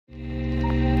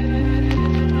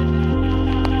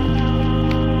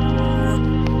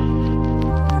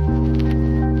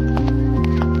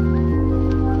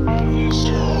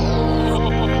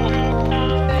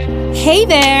Hey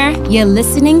there, you're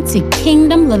listening to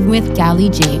Kingdom Living with Gally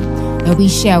J, where we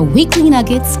share weekly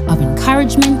nuggets of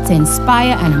encouragement to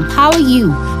inspire and empower you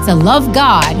to love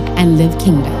God and live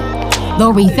kingdom.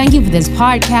 Lord, we thank you for this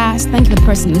podcast. Thank you for the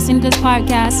person listening to this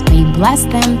podcast. May you bless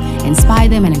them, inspire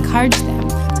them, and encourage them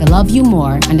to love you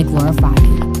more and to glorify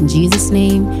you. In Jesus'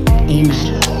 name,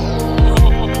 amen.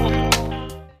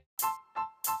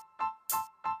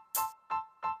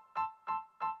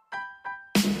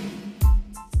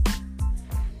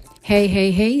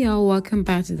 Hey, y'all. Welcome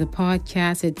back to the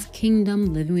podcast. It's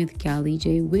Kingdom Living with Gally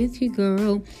J with your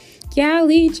girl,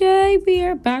 Gally J. We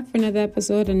are back for another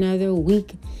episode, another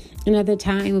week, another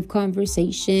time of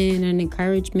conversation and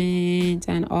encouragement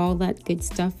and all that good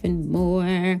stuff and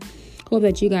more. Hope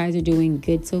that you guys are doing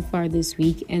good so far this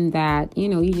week and that,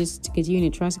 you just continue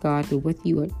to trust God with what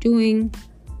you are doing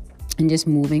and just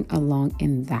moving along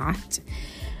in that.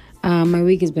 My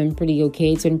week has been pretty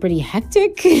okay. It's been pretty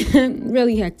hectic,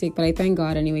 really hectic, but I thank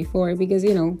God anyway for it because,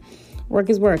 work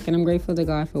is work and I'm grateful to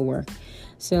God for work.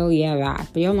 So yeah, that.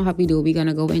 But y'all know how we do. We're going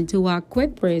to go into our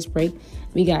quick praise break.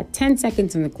 We got 10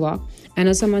 seconds on the clock. I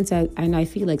know someone said, and I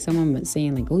feel like someone was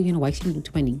saying like, why shouldn't do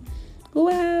 20?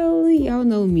 Well, y'all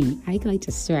know me. I like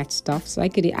to stretch stuff. So I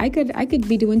could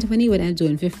be doing 20 when I'm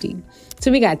doing 15.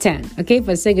 So we got 10, okay,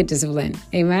 for sake of discipline.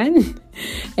 Amen.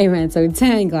 Amen. So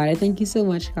 10, God, I thank you so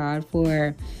much, God,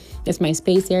 for just my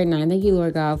space here. 9, thank you,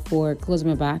 Lord God, for closing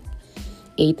my back.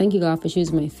 8, thank you, God, for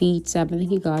shoes my feet. 7,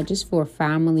 thank you, God, just for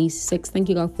family. 6, thank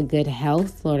you, God, for good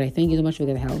health. Lord, I thank you so much for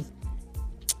good health.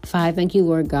 5, thank you,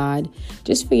 Lord God,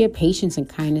 just for your patience and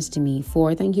kindness to me.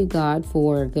 4, thank you, God,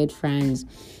 for good friends.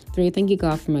 3, thank you,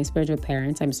 God, for my spiritual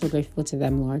parents. I'm so grateful to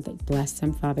them, Lord. Bless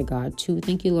them, Father God. 2,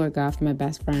 thank you, Lord God, for my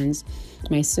best friends,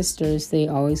 my sisters. They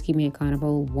always keep me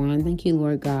accountable. 1, thank you,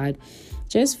 Lord God,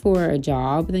 just for a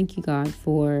job. Thank you, God,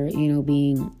 for,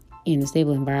 being in a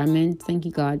stable environment. Thank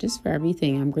you, God, just for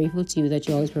everything. I'm grateful to you that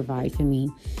you always provide for me.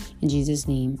 In Jesus'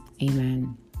 name,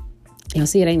 amen. You'll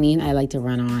see what I mean? I like to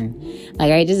run on.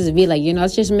 Like, I just be like,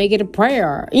 let's just make it a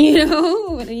prayer, But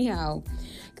anyhow,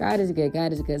 God is good.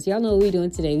 God is good. So y'all know what we're doing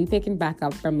today. We're picking back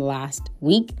up from last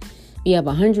week. We have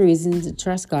 100 reasons to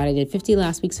trust God. I did 50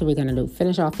 last week, so we're going to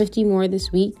finish off 50 more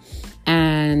this week.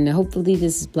 And hopefully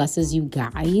this blesses you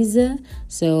guys.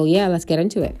 So yeah, let's get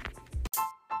into it.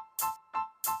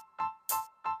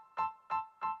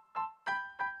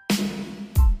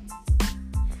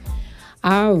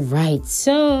 All right,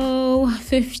 so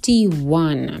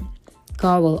 51.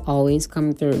 God will always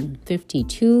come through.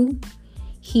 52.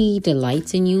 He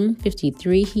delights in you.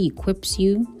 53, he equips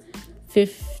you.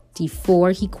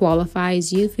 54, he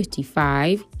qualifies you.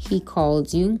 55, he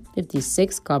calls you.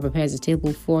 56, God prepares a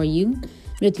table for you.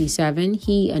 57,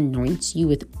 he anoints you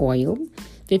with oil.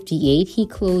 58, he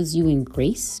clothes you in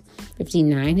grace.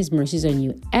 59, his mercies are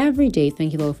new every day.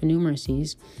 Thank you, Lord, for new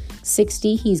mercies.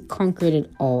 60, he's conquered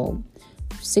it all.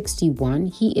 61,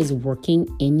 he is working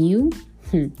in you.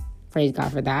 Praise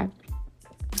God for that.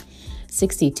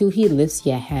 62, he lifts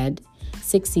your head.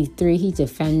 63, he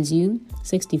defends you.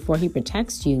 64, he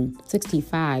protects you.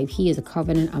 65, he is a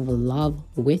covenant of love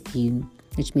with you,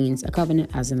 which means a covenant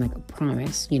as in like a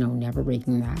promise, never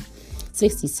breaking that.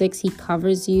 66, he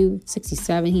covers you.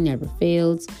 67, he never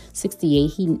fails.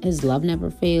 68, his love never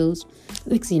fails.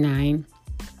 69,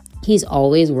 he's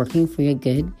always working for your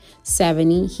good.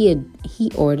 70,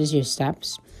 he orders your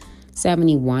steps.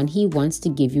 71, he wants to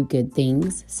give you good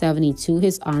things. 72,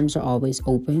 his arms are always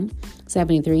open.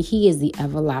 73, he is the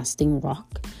everlasting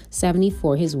rock.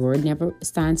 74, his word never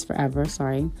stands forever.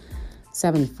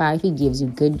 75, he gives you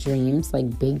good dreams,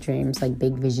 like big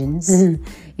visions.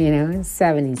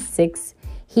 76,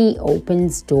 he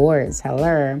opens doors.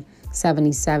 Hello.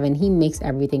 77, he makes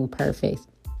everything perfect.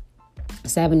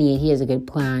 78, he has a good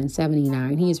plan.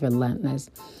 79, he is relentless.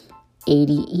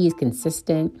 80, he is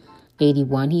consistent.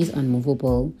 81, he is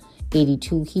unmovable.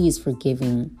 82, he is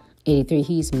forgiving. 83,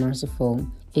 he is merciful.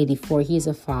 84, he is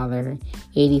a father.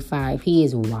 85, he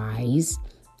is wise.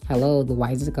 Hello, the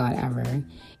wisest God ever.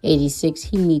 86,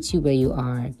 he meets you where you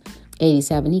are.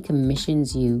 87, he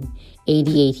commissions you.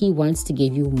 88, he wants to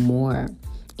give you more.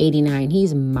 89,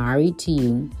 he's married to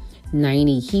you.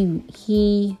 90,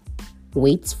 he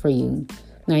waits for you.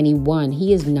 91,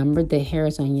 he has numbered the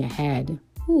hairs on your head.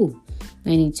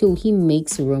 92, he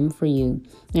makes room for you.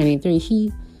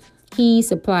 93, he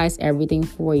supplies everything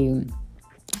for you.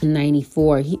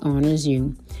 94, he honors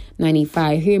you.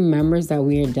 95, he remembers that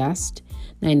we are dust.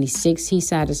 96, he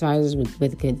satisfies us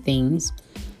with good things.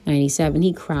 97,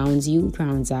 he crowns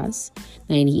us.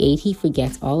 98, he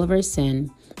forgets all of our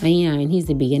sin. 99, he's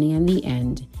the beginning and the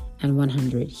end. And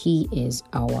 100, he is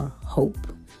our hope.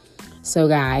 So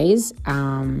guys,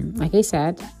 like I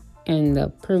said in the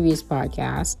previous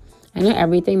podcast, I know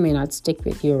everything may not stick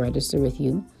with you or register with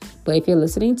you, but if you're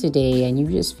listening today and you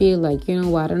just feel like, you know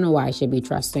what, I don't know why I should be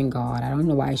trusting God. I don't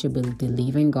know why I should be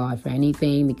believing God for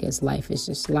anything, because life is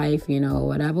just life,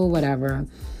 whatever.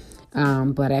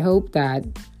 But I hope that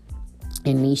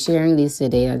in me sharing these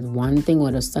today, that one thing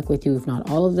would have stuck with you, if not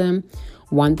all of them.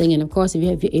 One thing, and of course, if you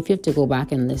have to go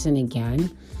back and listen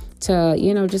again to,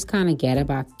 just kind of get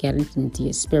into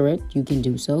your spirit, you can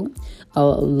do so.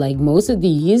 Like most of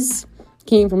these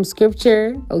came from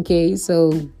scripture, okay?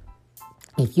 So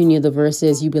if you knew the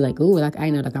verses, you'd be like, oh, like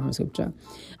I know that comes from scripture.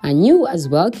 And you as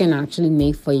well can actually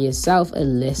make for yourself a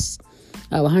list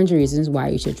of 100 reasons why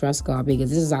you should trust God, because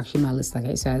this is actually my list, like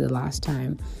I said the last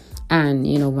time. And,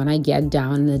 when I get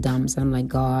down in the dumps, I'm like,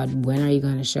 God, when are you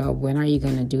going to show up? When are you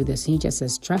going to do this? And he just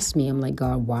says, trust me. I'm like,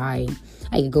 God, why?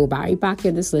 I could go back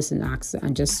to this list and ask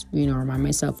and just, remind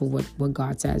myself of what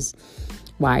God says,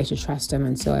 why I should trust him.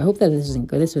 And so I hope that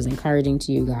this was encouraging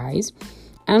to you guys.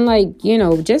 And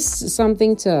just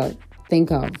something to think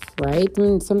of, right?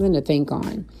 Something to think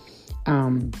on.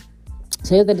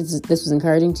 So I hope that this was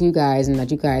encouraging to you guys, and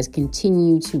that you guys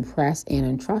continue to press in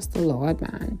and trust the Lord,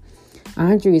 man.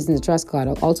 100 reasons to trust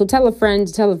God. Also tell a friend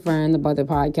about the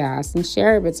podcast, and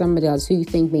share it with somebody else who you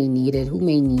think may need it, who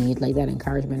may need like that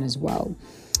encouragement as well.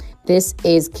 This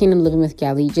is Kingdom Living with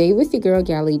Gally J, with your girl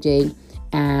Gally J,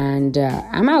 and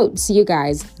I'm out. See you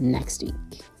guys next week.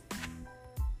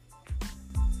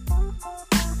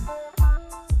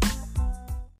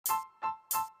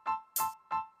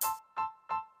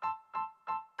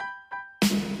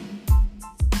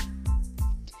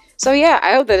 So yeah,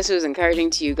 I hope that this was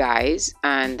encouraging to you guys,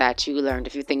 and that you learned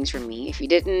a few things from me. If you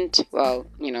didn't, well,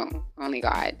 only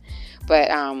God.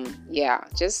 But yeah,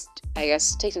 just I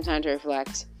guess take some time to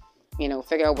reflect,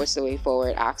 figure out what's the way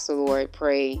forward, ask the Lord,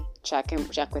 pray, check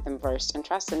with him first, and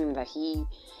trust in him that he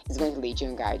is going to lead you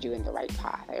and guide you in the right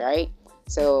path. All right.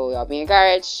 So y'all be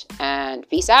encouraged, and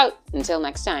peace out until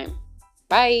next time.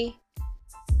 Bye.